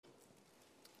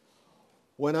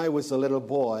When I was a little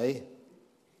boy,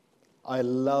 I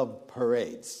loved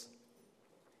parades.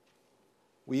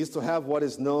 We used to have what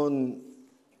is known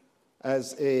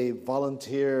as a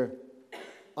volunteer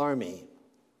army.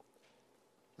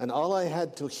 And all I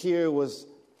had to hear was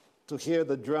to hear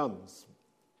the drums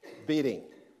beating.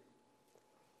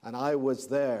 And I was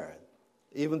there,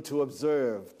 even to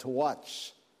observe, to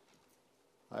watch.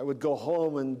 I would go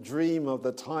home and dream of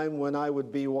the time when I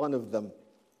would be one of them.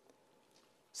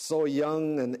 So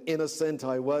young and innocent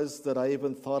I was that I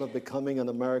even thought of becoming an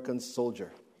American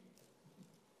soldier.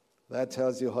 That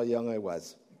tells you how young I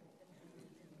was.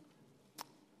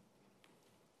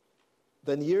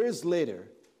 Then years later,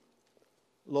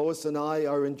 Lois and I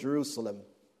are in Jerusalem.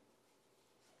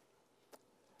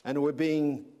 And we're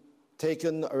being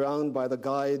taken around by the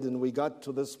guide, and we got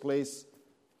to this place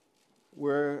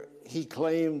where he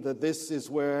claimed that this is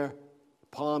where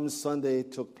Palm Sunday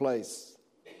took place.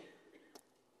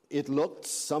 It looked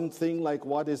something like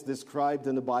what is described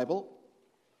in the Bible.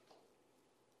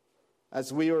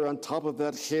 As we were on top of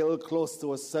that hill close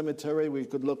to a cemetery, we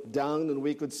could look down and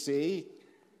we could see.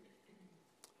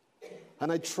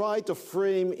 And I tried to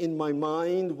frame in my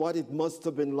mind what it must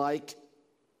have been like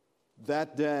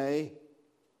that day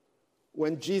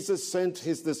when Jesus sent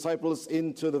his disciples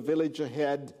into the village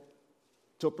ahead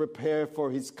to prepare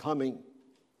for his coming.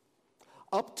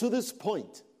 Up to this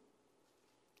point,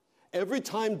 every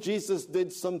time Jesus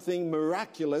did something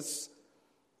miraculous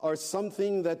or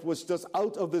something that was just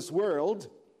out of this world,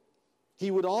 he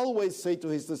would always say to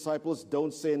his disciples,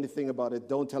 don't say anything about it,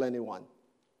 don't tell anyone.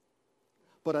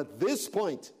 But at this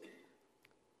point,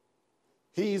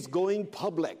 he is going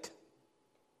public.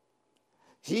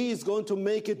 He is going to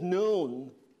make it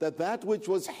known that that which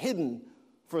was hidden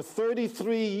for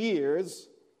 33 years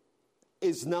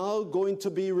is now going to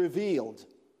be revealed.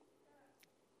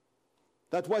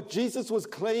 That what Jesus was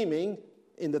claiming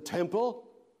in the temple,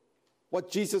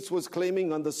 what Jesus was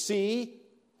claiming on the sea,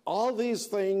 all these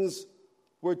things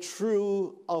were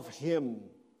true of him.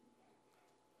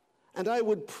 And I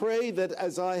would pray that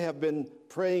as I have been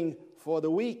praying for the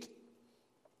week,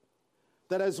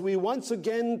 that as we once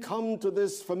again come to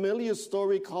this familiar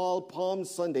story called Palm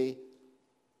Sunday,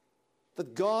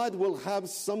 that God will have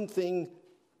something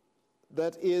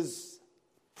that is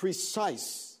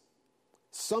precise,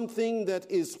 something that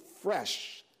is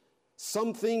fresh,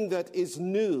 something that is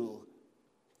new,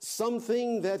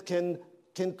 something that can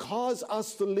cause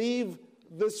us to leave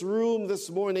this room this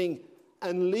morning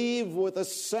and leave with a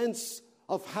sense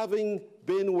of having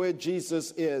been where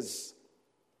Jesus is,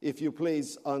 if you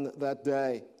please, on that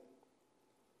day.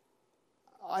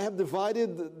 I have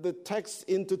divided the text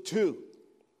into two.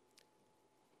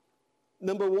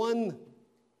 Number one,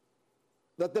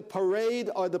 that the parade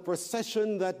or the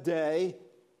procession that day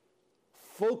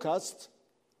focused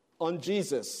on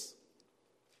Jesus.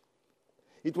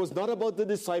 It was not about the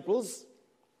disciples.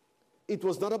 It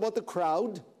was not about the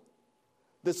crowd.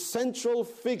 The central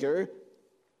figure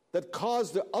that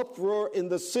caused the uproar in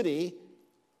the city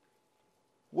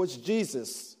was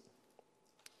Jesus.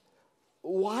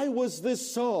 Why was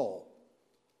this so?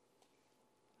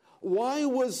 Why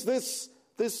was this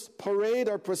parade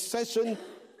or procession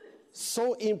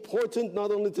so important,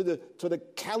 not only to the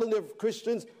calendar of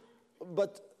Christians,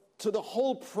 but to the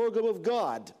whole program of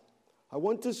God? I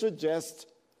want to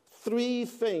suggest three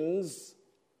things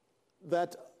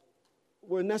that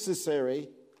were necessary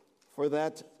for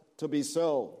that to be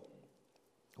so.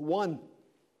 One,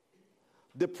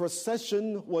 the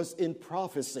procession was in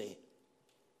prophecy.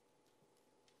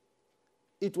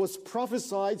 It was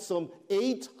prophesied some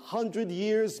 800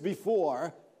 years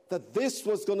before that this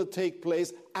was going to take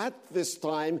place at this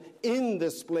time, in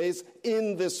this place,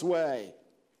 in this way.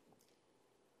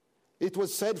 It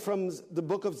was said from the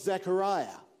book of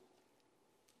Zechariah.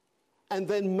 And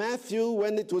then Matthew,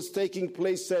 when it was taking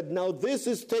place, said, now this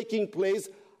is taking place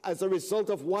as a result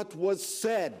of what was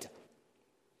said.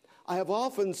 I have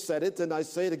often said it, and I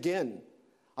say it again.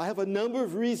 I have a number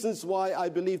of reasons why I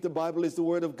believe the Bible is the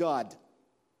Word of God.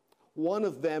 One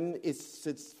of them is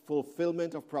its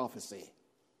fulfillment of prophecy.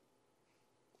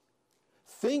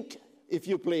 Think, if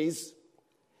you please,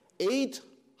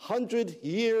 800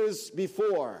 years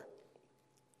before,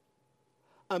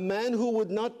 a man who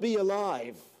would not be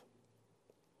alive,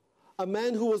 a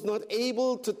man who was not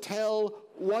able to tell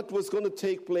what was going to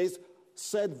take place,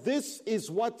 said this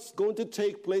is what's going to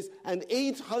take place, and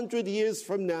 800 years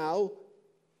from now,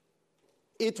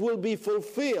 it will be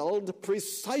fulfilled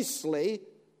precisely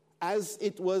as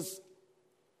it was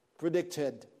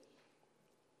predicted.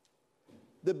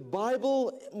 The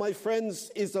Bible, my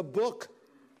friends, is a book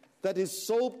that is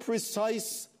so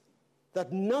precise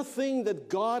that nothing that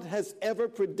God has ever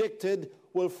predicted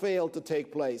will fail to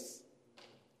take place.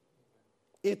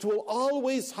 It will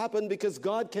always happen because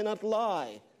God cannot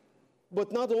lie.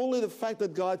 But not only the fact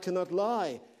that God cannot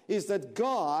lie, is that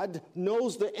God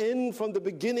knows the end from the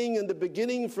beginning and the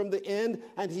beginning from the end,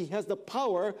 and he has the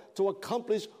power to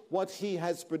accomplish what he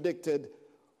has predicted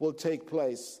will take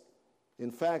place.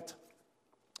 In fact,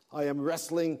 I am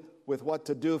wrestling with what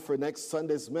to do for next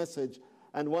Sunday's message.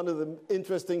 And one of the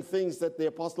interesting things that the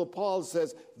Apostle Paul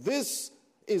says, this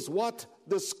is what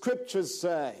the Scriptures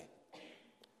say.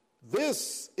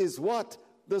 This is what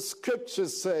the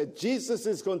Scriptures say. Jesus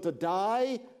is going to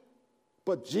die,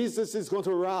 but Jesus is going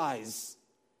to rise.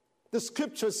 The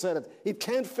Scripture said it. It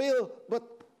can't fail but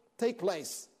take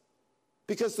place.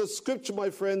 Because the Scripture, my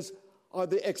friends,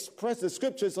 the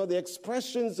Scriptures are the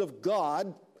expressions of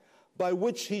God by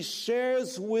which he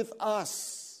shares with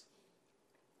us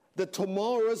the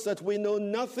tomorrows that we know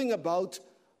nothing about,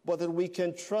 but that we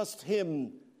can trust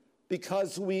him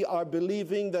because we are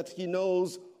believing that he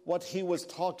knows what he was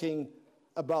talking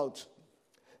about.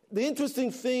 The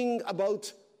interesting thing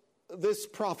about this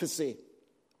prophecy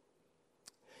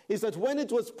is that when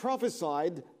it was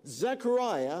prophesied,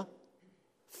 Zechariah,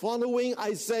 following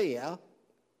Isaiah,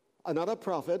 another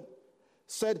prophet,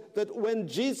 said that when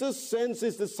Jesus sends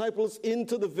his disciples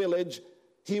into the village,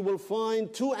 he will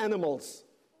find two animals.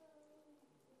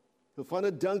 He'll find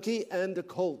a donkey and a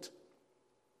colt.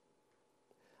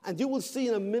 And you will see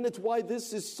in a minute why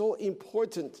this is so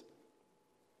important.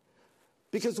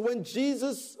 Because when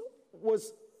Jesus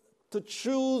was to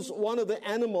choose one of the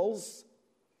animals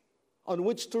on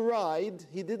which to ride,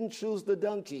 he didn't choose the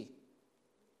donkey.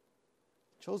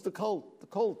 He chose the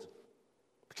colt.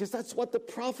 Because that's what the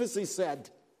prophecy said.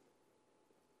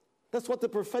 That's what the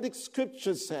prophetic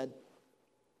scriptures said.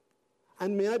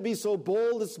 And may I be so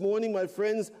bold this morning, my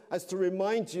friends, as to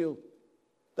remind you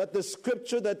that the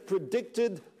scripture that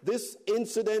predicted this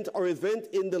incident or event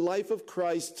in the life of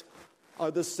Christ are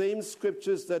the same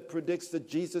scriptures that predicts that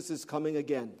Jesus is coming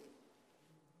again.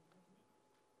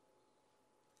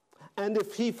 And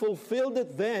if he fulfilled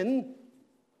it then,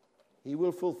 he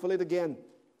will fulfill it again.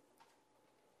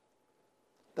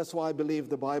 That's why I believe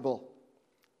the Bible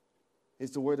is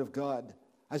the Word of God.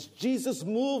 As Jesus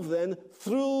moved then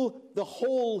through the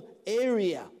whole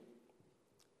area,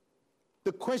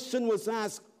 the question was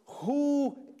asked,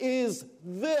 who is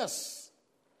this?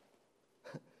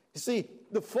 You see,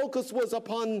 the focus was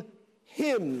upon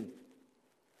him,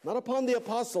 not upon the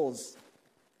apostles,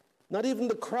 not even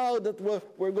the crowd that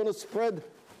were going to spread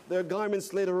their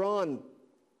garments later on.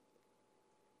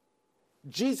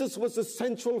 Jesus was the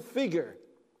central figure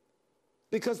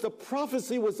because the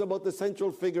prophecy was about the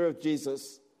central figure of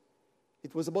Jesus.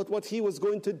 It was about what he was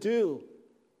going to do,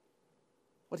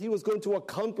 what he was going to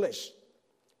accomplish.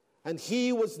 And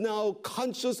he was now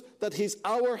conscious that his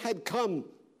hour had come.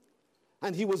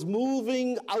 And he was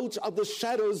moving out of the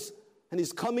shadows and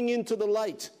he's coming into the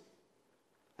light.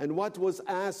 And what was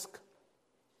asked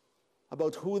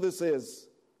about who this is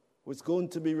was going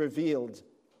to be revealed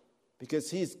because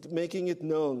he's making it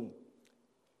known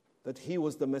that he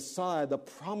was the Messiah, the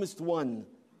promised one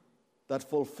that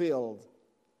fulfilled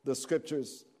the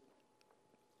scriptures.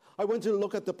 I want you to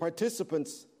look at the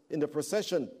participants in the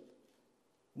procession.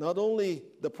 Not only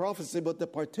the prophecy, but the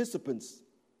participants.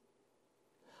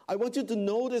 I want you to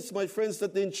notice, my friends,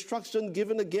 that the instruction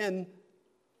given again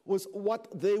was what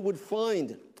they would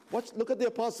find. Look at the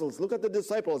apostles. Look at the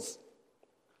disciples.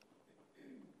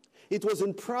 It was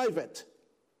in private.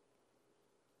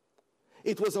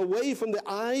 It was away from the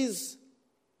eyes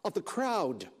of the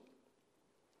crowd.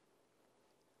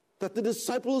 That the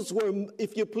disciples were,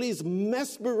 if you please,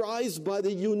 mesmerized by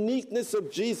the uniqueness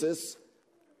of Jesus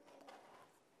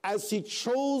as he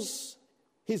chose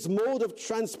his mode of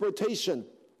transportation.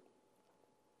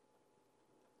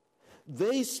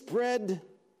 They spread,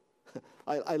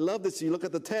 I love this, you look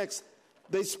at the text,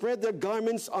 they spread their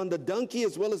garments on the donkey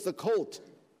as well as the colt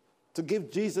to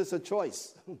give Jesus a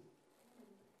choice.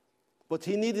 But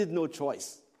he needed no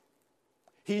choice.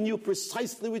 He knew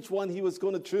precisely which one he was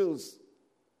going to choose.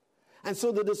 And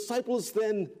so the disciples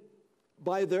then,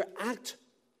 by their act,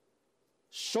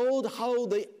 showed how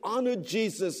they honored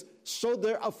Jesus, showed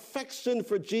their affection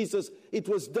for Jesus. It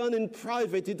was done in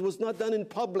private. It was not done in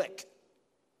public.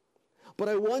 But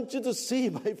I want you to see,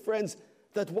 my friends,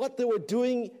 that what they were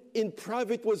doing in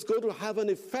private was going to have an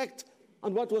effect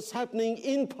on what was happening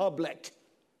in public.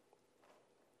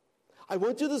 I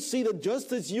want you to see that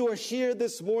just as you are here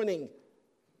this morning,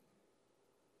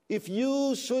 if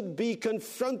you should be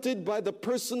confronted by the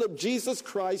person of Jesus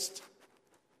Christ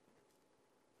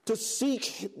to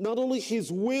seek not only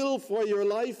his will for your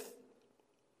life,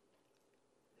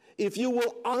 if you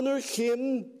will honor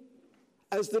him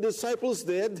as the disciples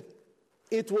did,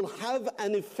 it will have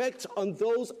an effect on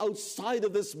those outside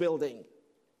of this building.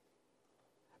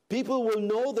 People will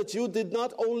know that you did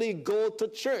not only go to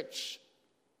church,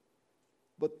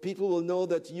 but people will know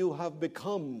that you have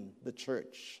become the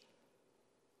church.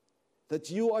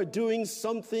 That you are doing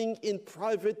something in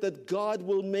private that God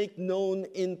will make known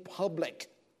in public.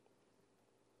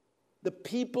 The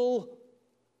people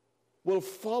will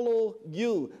follow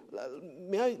you.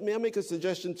 May I make a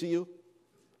suggestion to you?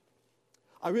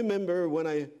 I remember when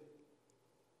I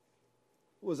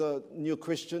was a new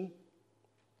Christian,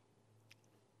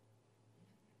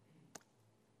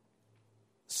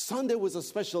 Sunday was a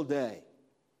special day.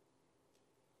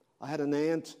 I had an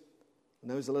aunt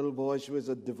when I was a little boy. She was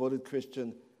a devoted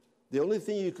Christian. The only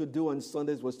thing you could do on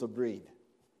Sundays was to breed.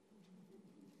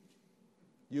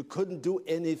 You couldn't do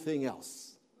anything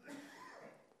else.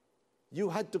 You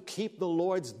had to keep the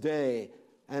Lord's day,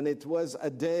 and it was a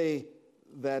day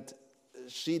that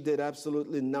she did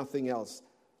absolutely nothing else.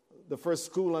 The first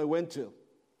school I went to,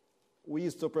 we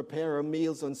used to prepare our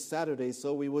meals on Saturday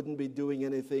so we wouldn't be doing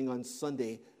anything on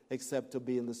Sunday except to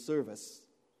be in the service.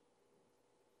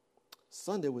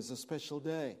 Sunday was a special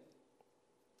day.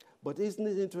 But isn't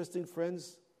it interesting,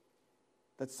 friends,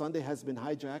 that Sunday has been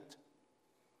hijacked?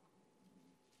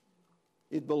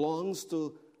 It belongs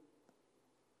to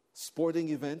sporting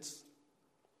events.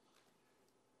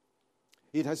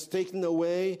 It has taken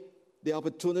away the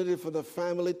opportunity for the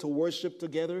family to worship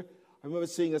together. I remember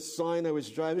seeing a sign. I was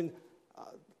driving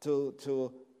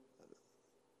to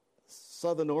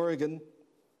Southern Oregon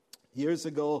years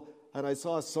ago, and I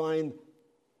saw a sign,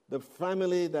 "The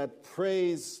family that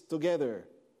prays together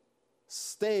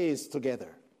stays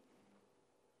together."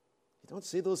 You don't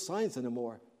see those signs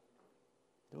anymore.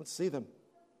 You don't see them.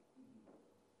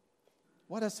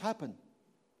 What has happened?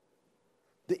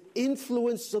 The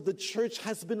influence of the church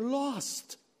has been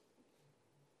lost.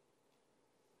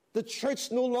 The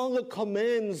church no longer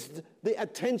commands the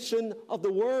attention of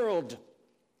the world.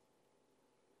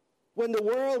 When the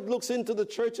world looks into the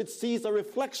church, it sees a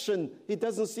reflection. It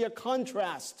doesn't see a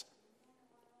contrast.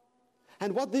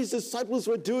 And what these disciples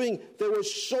were doing, they were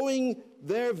showing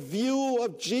their view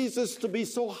of Jesus to be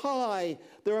so high,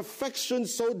 their affection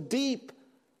so deep,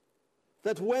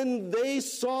 that when they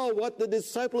saw what the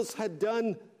disciples had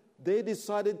done, they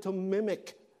decided to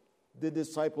mimic the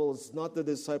disciples, not the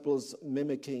disciples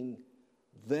mimicking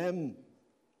them.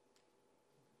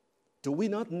 Do we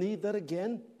not need that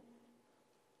again?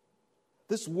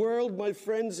 This world, my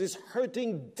friends, is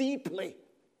hurting deeply.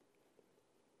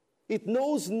 It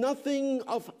knows nothing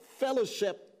of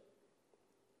fellowship.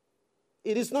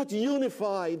 It is not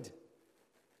unified.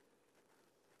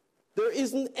 There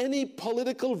isn't any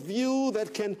political view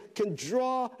that can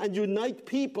draw and unite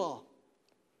people.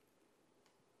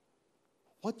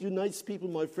 What unites people,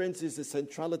 my friends, is the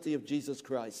centrality of Jesus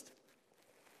Christ.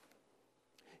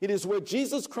 It is where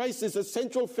Jesus Christ is a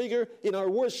central figure in our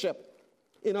worship,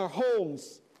 in our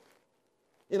homes,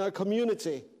 in our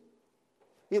community.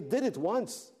 It did it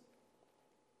once.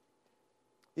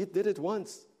 It did it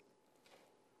once.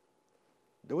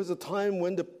 There was a time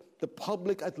when the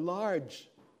public at large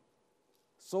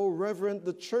so reverent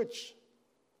the church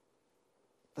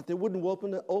that they wouldn't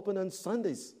open on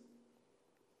Sundays.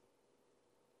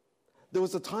 There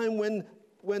was a time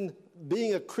when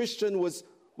being a Christian was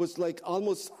like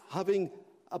almost having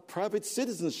a private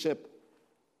citizenship.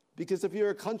 Because if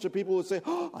you're a country, people would say,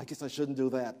 "Oh, I guess I shouldn't do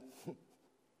that."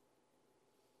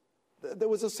 There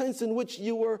was a sense in which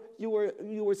you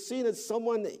were seen as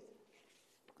someone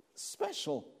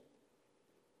special.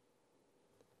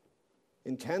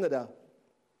 In Canada,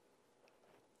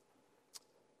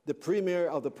 the premier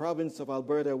of the province of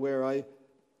Alberta, where I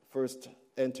first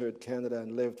entered Canada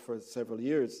and lived for several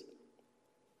years,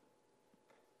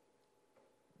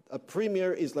 a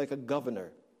premier is like a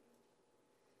governor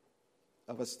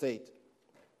of a state.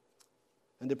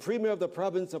 And the premier of the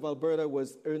province of Alberta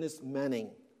was Ernest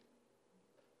Manning,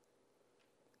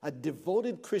 a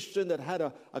devoted Christian that had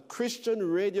a Christian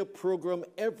radio program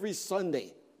every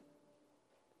Sunday.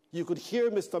 You could hear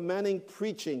Mr. Manning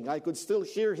preaching. I could still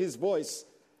hear his voice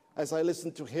as I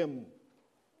listened to him.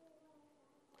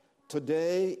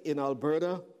 Today in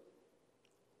Alberta,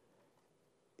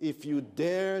 if you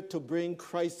dare to bring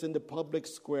Christ in the public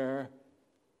square,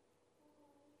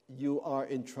 you are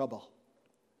in trouble.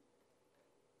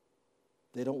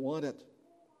 They don't want it.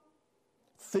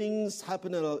 Things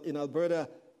happen in Alberta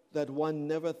that one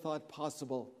never thought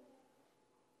possible.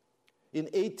 In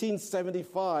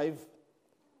 1875,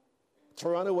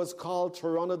 Toronto was called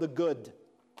Toronto the Good,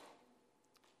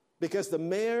 because the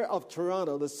mayor of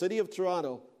Toronto, the city of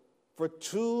Toronto, for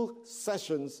 2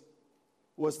 sessions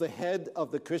was the head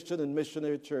of the Christian and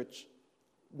Missionary Church,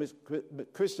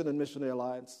 Christian and Missionary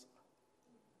Alliance.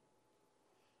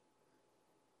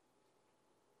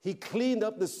 He cleaned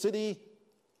up the city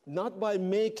not by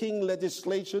making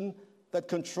legislation that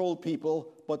controlled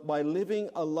people, but by living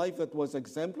a life that was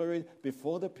exemplary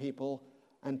before the people,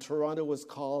 and Toronto was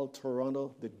called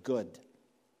Toronto the Good.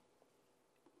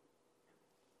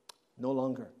 No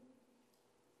longer.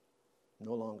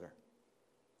 No longer.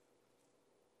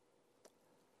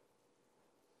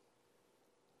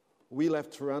 We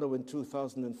left Toronto in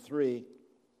 2003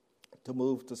 to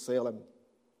move to Salem.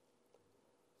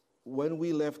 When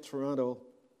we left Toronto,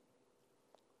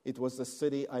 it was the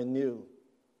city I knew.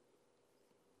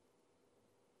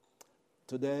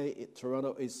 Today,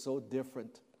 Toronto is so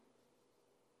different.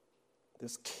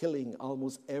 There's killing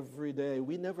almost every day.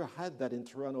 We never had that in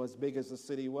Toronto, as big as the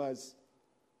city was.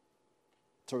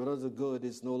 Toronto the Good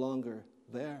is no longer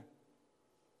there.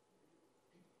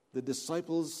 The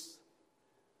disciples,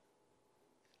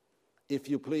 if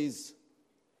you please,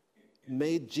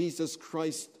 made Jesus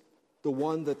Christ the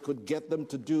one that could get them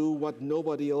to do what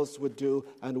nobody else would do,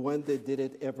 and when they did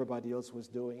it, everybody else was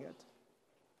doing it.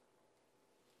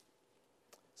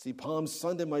 See, Palm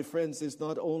Sunday, my friends, is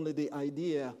not only the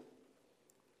idea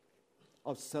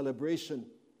of celebration.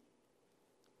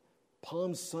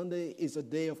 Palm Sunday is a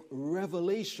day of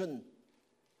revelation.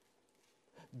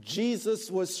 Jesus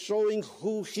was showing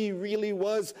who he really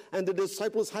was, and the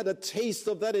disciples had a taste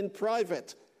of that in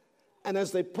private. And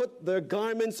as they put their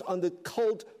garments on the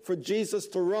colt for Jesus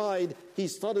to ride, he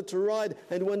started to ride.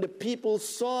 And when the people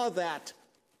saw that,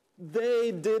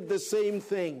 they did the same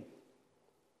thing.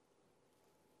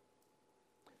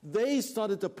 They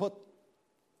started to put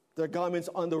their garments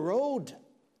on the road.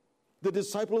 The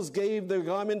disciples gave their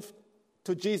garment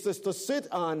to Jesus to sit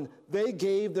on. They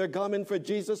gave their garment for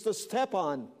Jesus to step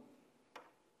on.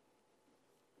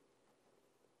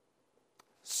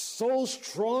 So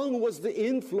strong was the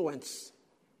influence.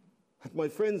 My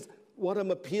friends, what I'm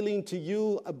appealing to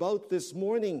you about this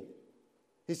morning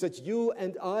is that you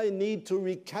and I need to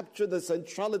recapture the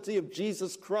centrality of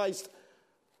Jesus Christ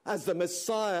as the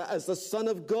Messiah, as the Son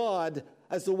of God,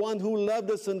 as the one who loved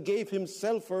us and gave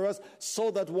himself for us, so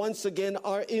that once again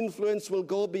our influence will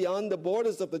go beyond the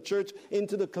borders of the church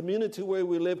into the community where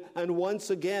we live, and once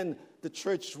again the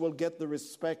church will get the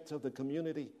respect of the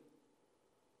community.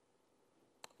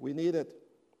 We need it.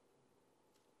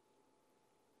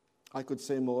 I could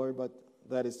say more, but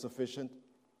that is sufficient.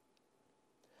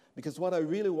 Because what I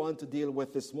really want to deal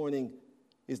with this morning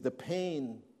is the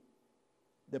pain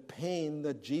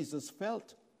that Jesus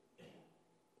felt.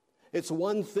 It's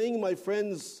one thing, my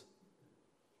friends,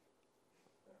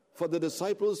 for the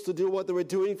disciples to do what they were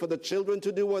doing, for the children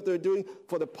to do what they were doing,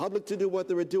 for the public to do what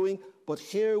they were doing. But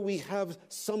here we have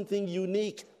something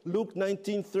unique. Luke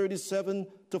 19:37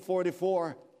 to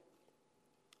 44.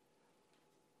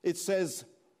 It says,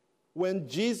 when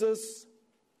Jesus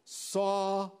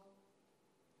saw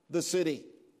the city,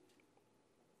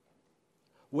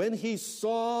 when he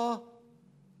saw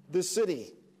the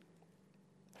city,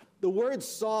 the word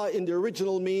saw in the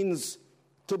original means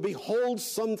to behold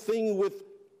something with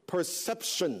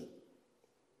perception.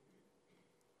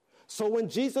 So when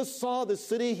Jesus saw the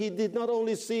city, he did not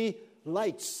only see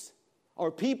lights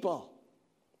or people.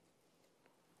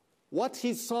 What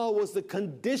he saw was the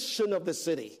condition of the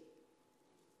city.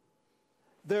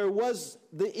 There was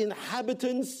the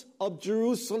inhabitants of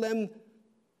Jerusalem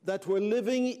that were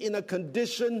living in a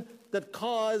condition that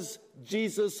caused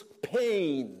Jesus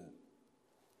pain.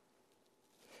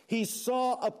 He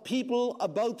saw a people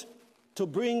about to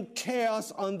bring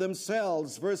chaos on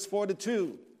themselves. Verse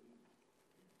 42.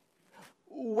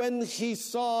 When he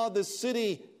saw the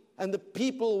city and the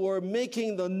people were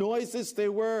making the noises they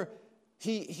were,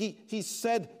 he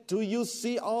said, do you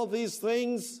see all these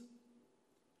things?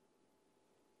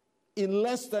 In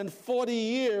less than 40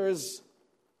 years,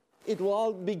 it will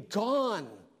all be gone.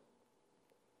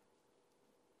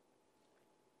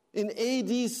 In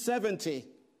AD 70,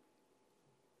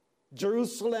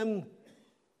 Jerusalem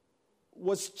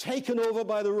was taken over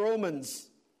by the Romans.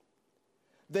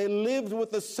 They lived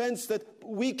with the sense that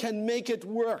we can make it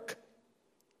work.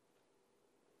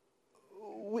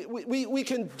 We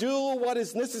can do what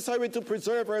is necessary to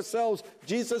preserve ourselves.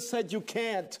 Jesus said you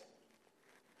can't.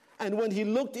 And when he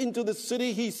looked into the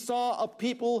city, he saw a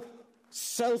people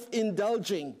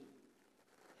self-indulging.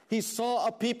 He saw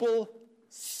a people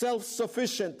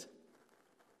self-sufficient.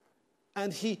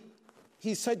 And he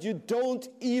said, you don't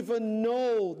even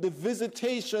know the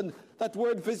visitation. That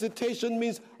word visitation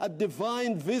means a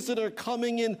divine visitor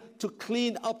coming in to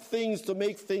clean up things, to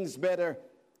make things better.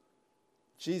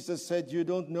 Jesus said, you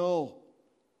don't know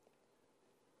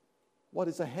what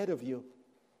is ahead of you.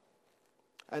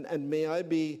 And may I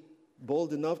be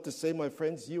bold enough to say, my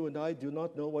friends, you and I do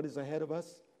not know what is ahead of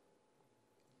us.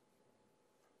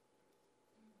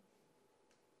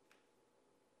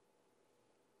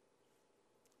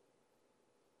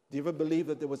 Do you ever believe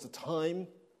that there was a time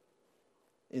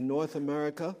in North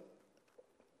America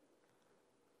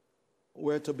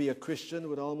where to be a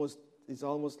Christian is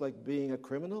almost like being a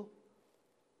criminal?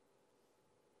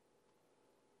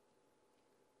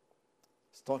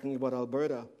 It's talking about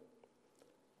Alberta.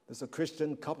 There's a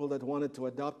Christian couple that wanted to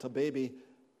adopt a baby,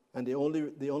 and the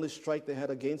only strike they had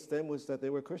against them was that they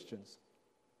were Christians.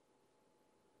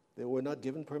 They were not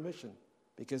given permission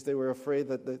because they were afraid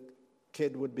that the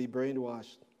kid would be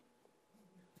brainwashed.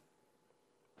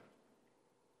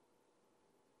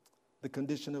 The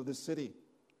condition of the city.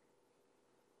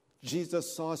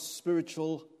 Jesus saw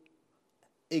spiritual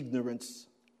ignorance.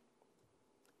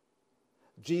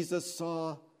 Jesus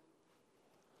saw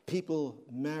people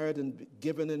married and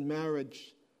given in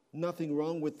marriage. Nothing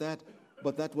wrong with that,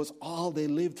 but that was all they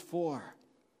lived for.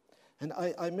 And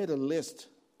I made a list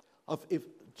of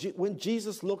when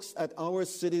Jesus looks at our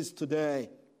cities today,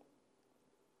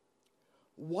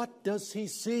 what does he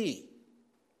see?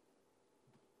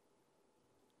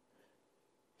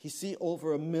 He sees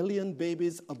over 1 million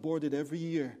babies aborted every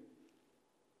year.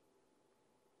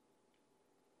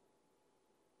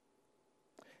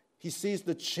 He sees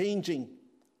the changing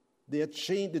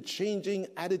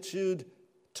attitude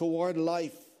toward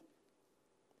life,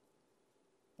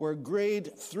 where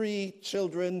grade 3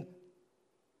 children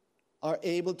are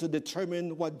able to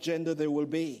determine what gender they will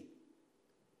be.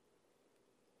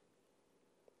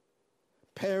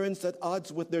 Parents at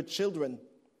odds with their children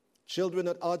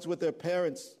at odds with their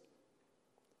parents.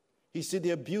 He sees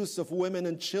the abuse of women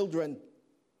and children.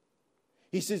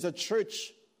 He sees a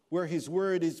church where his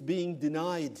word is being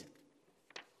denied.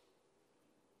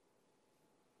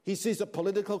 He sees a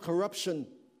political corruption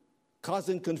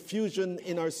causing confusion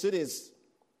in our cities.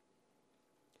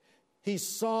 He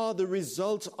saw the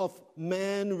result of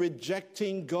man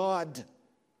rejecting God.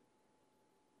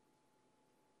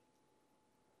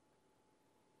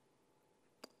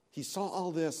 He saw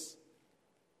all this.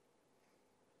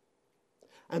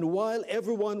 And while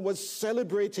everyone was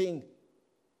celebrating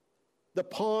the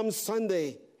Palm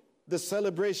Sunday, the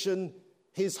celebration,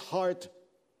 his heart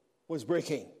was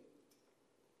breaking.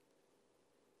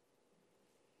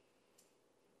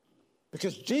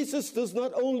 Because Jesus does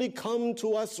not only come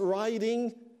to us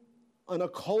riding on a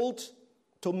colt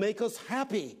to make us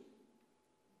happy.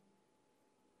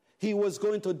 He was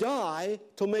going to die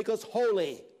to make us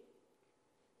holy.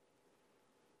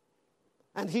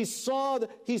 And he saw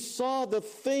the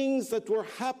things that were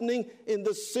happening in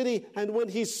the city. And when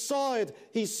he saw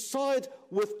it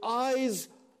with eyes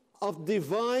of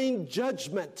divine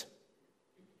judgment.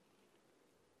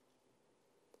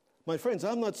 My friends,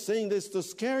 I'm not saying this to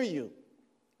scare you.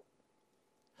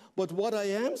 But what I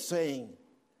am saying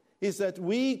is that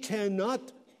we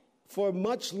cannot for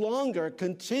much longer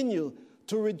continue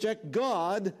to reject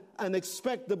God and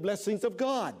expect the blessings of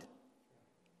God.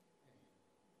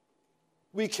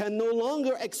 We can no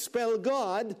longer expel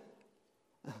God.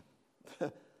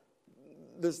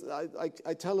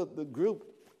 I tell the group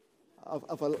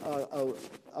of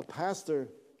a pastor,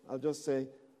 I'll just say,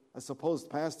 a supposed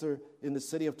pastor in the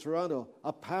city of Toronto,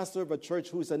 a pastor of a church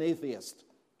who's an atheist.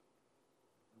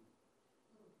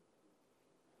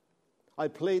 I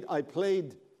played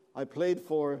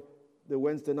for the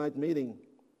Wednesday night meeting.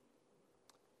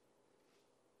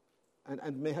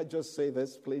 And may I just say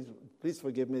this, please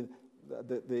forgive me.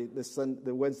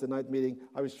 The Wednesday night meeting,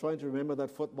 I was trying to remember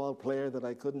that football player that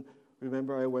I couldn't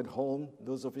remember. I went home.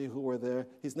 Those of you who were there,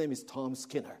 his name is Tom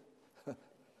Skinner.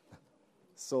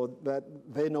 So that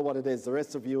they know what it is. The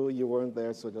rest of you weren't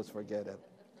there, so just forget it.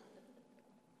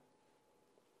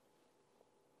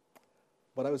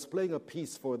 But I was playing a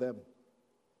piece for them.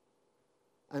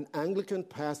 An Anglican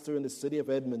pastor in the city of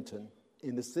Edmonton.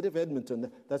 In the city of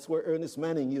Edmonton, that's where Ernest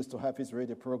Manning used to have his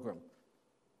radio program.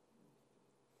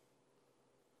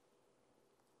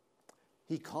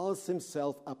 He calls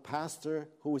himself a pastor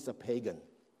who is a pagan.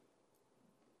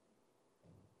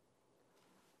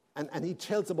 And he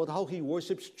tells about how he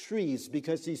worships trees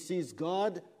because he sees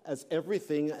God as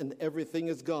everything and everything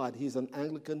is God. He's an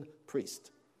Anglican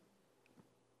priest.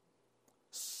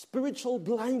 Spiritual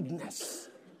blindness.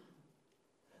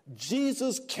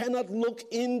 Jesus cannot look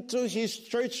into his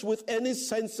church with any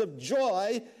sense of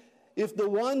joy if the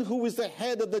one who is the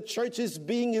head of the church is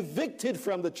being evicted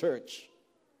from the church.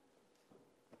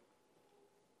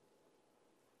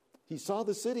 He saw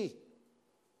the city.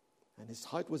 And his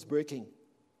heart was breaking.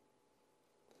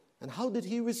 And how did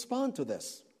he respond to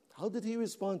this? How did he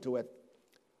respond to it?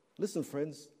 Listen,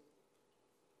 friends.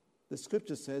 The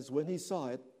scripture says when he saw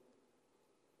it,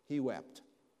 he wept.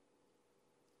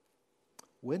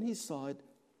 When he saw it,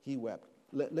 he wept.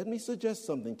 Let me suggest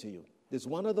something to you. There's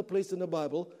one other place in the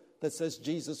Bible that says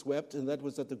Jesus wept, and that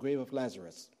was at the grave of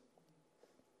Lazarus.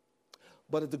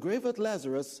 But at the grave of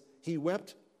Lazarus, he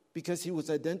wept because he was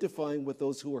identifying with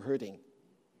those who were hurting.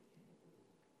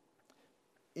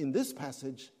 In this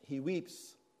passage, he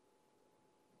weeps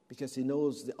because he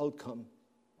knows the outcome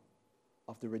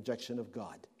of the rejection of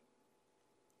God.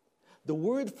 The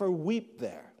word for weep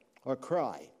there, or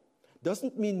cry,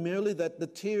 doesn't mean merely that the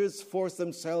tears forced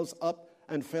themselves up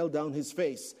and fell down his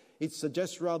face. It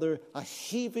suggests rather a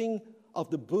heaving of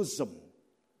the bosom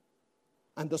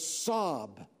and the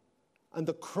sob and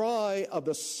the cry of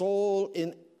the soul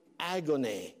in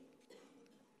agony.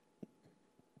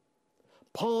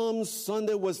 Palm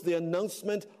Sunday was the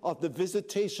announcement of the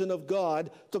visitation of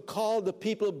God to call the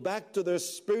people back to their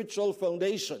spiritual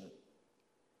foundation.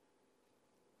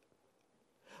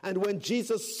 And when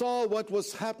Jesus saw what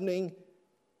was happening,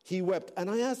 he wept. And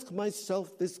I ask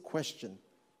myself this question.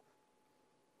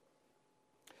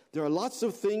 There are lots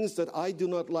of things that I do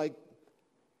not like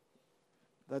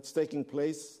that's taking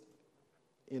place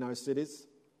in our cities.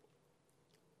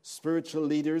 Spiritual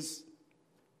leaders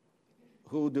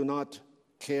who do not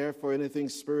care for anything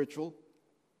spiritual.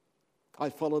 I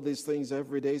follow these things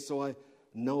every day, so I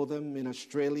know them. In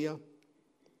Australia, I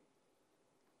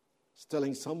was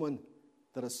telling someone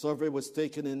that a survey was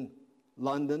taken in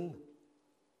London,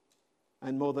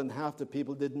 and more than half the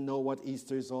people didn't know what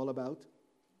Easter is all about.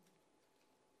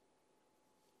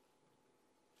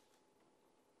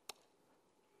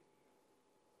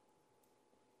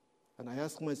 And I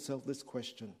ask myself this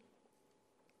question.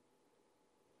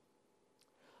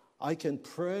 I can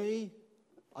pray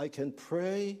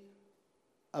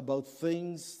about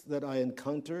things that I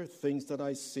encounter, things that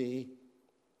I see.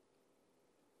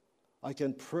 I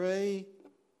can pray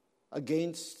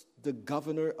against the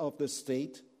governor of the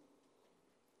state.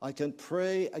 I can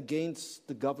pray against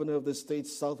the governor of the state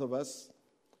south of us.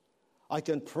 I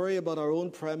can pray about our own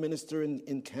prime minister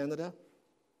in Canada.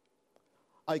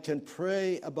 I can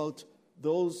pray about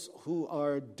those who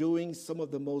are doing some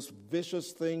of the most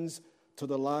vicious things to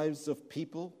the lives of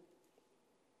people.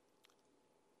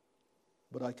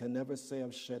 But I can never say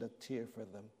I've shed a tear for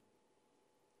them.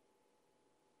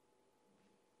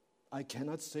 I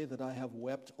cannot say that I have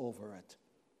wept over it.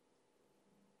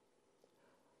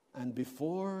 And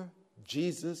before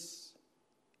Jesus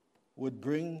would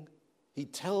bring, he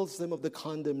tells them of the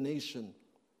condemnation.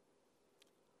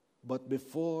 But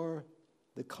before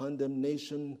the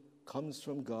condemnation comes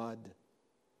from God,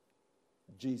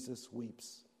 Jesus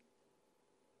weeps.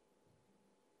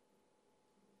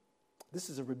 This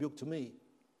is a rebuke to me.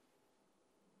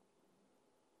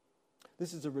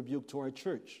 This is a rebuke to our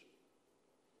church.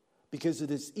 Because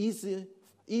it is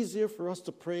easier for us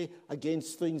to pray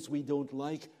against things we don't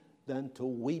like than to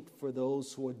weep for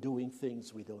those who are doing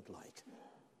things we don't like.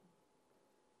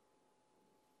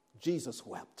 Jesus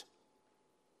wept.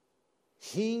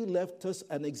 He left us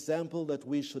an example that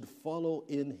we should follow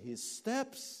in his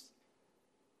steps.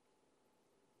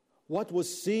 What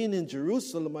was seen in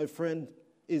Jerusalem, my friend,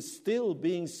 is still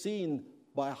being seen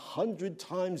by 100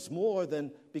 times more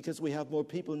than, because we have more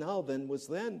people now than was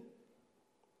then.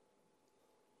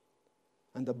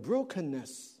 And the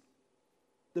brokenness,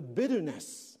 the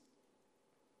bitterness,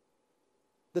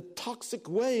 the toxic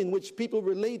way in which people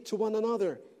relate to one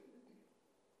another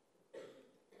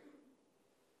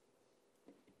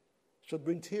should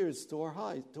bring tears to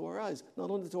our eyes, not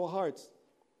only to our hearts.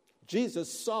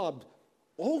 Jesus sobbed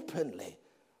openly.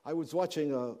 I was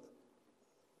watching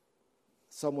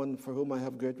someone for whom I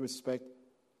have great respect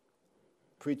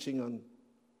preaching on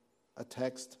a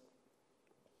text,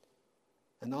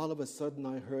 and all of a sudden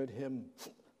I heard him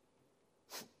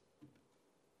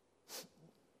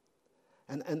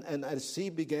and as he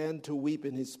began to weep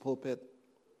in his pulpit,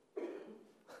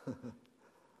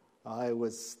 I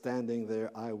was standing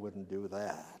there. I wouldn't do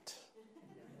that.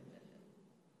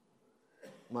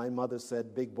 My mother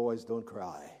said, big boys don't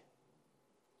cry.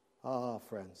 Ah,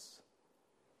 friends,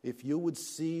 if you would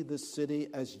see the city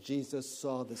as Jesus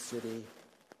saw the city,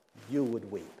 you would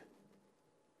weep.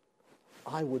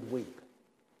 I would weep.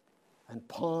 And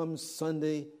Palm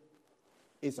Sunday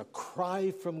is a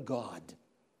cry from God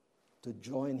to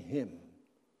join him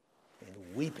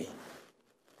in weeping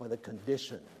for the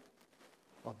condition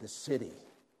of the city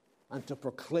and to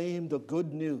proclaim the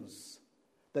good news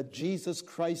that Jesus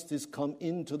Christ is come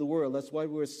into the world. That's why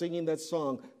we're singing that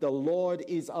song, "The Lord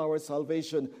is our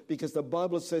salvation," because the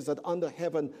Bible says that under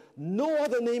heaven no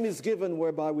other name is given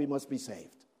whereby we must be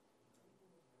saved.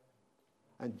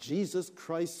 And Jesus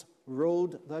Christ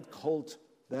rode that colt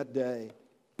that day,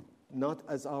 not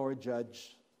as our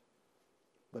judge,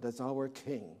 but as our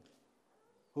King,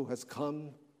 who has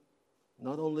come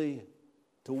not only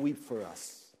to weep for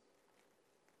us,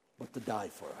 but to die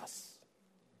for us,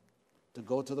 to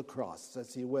go to the cross,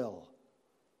 as he will,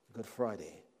 Good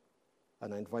Friday.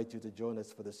 And I invite you to join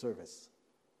us for the service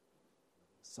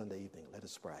Sunday evening. Let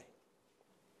us pray.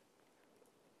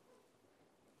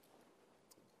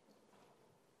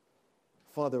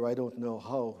 Father, I don't know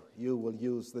how you will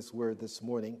use this word this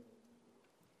morning,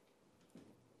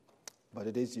 but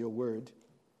it is your word.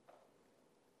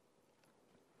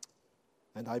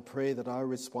 And I pray that our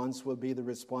response will be the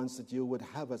response that you would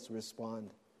have us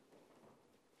respond.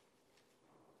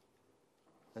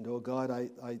 And oh God,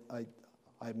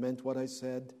 I meant what I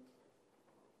said.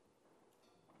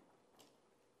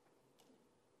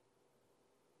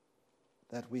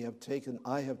 That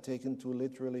I have taken too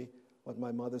literally what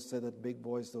my mother said, that big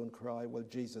boys don't cry. Well,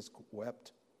 Jesus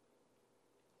wept,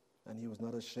 and he was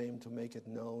not ashamed to make it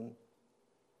known.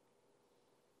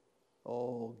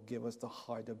 Oh, give us the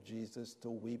heart of Jesus to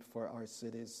weep for our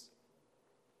cities.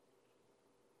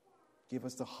 Give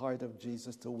us the heart of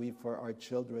Jesus to weep for our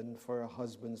children, for our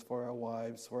husbands, for our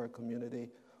wives, for our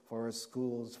community, for our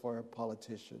schools, for our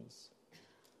politicians.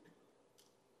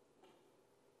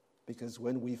 Because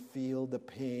when we feel the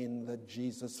pain that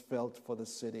Jesus felt for the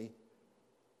city,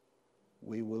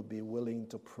 we will be willing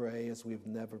to pray as we've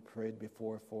never prayed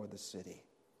before for the city.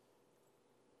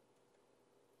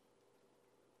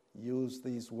 Use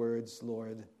these words,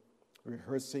 Lord,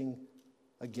 rehearsing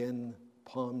again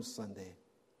Palm Sunday,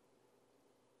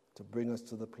 to bring us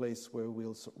to the place where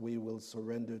we will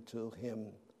surrender to him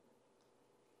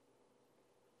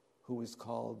who is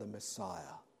called the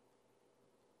Messiah,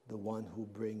 the one who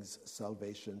brings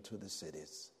salvation to the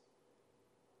cities.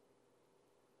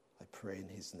 I pray in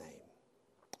his name.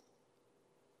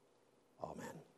 Amen.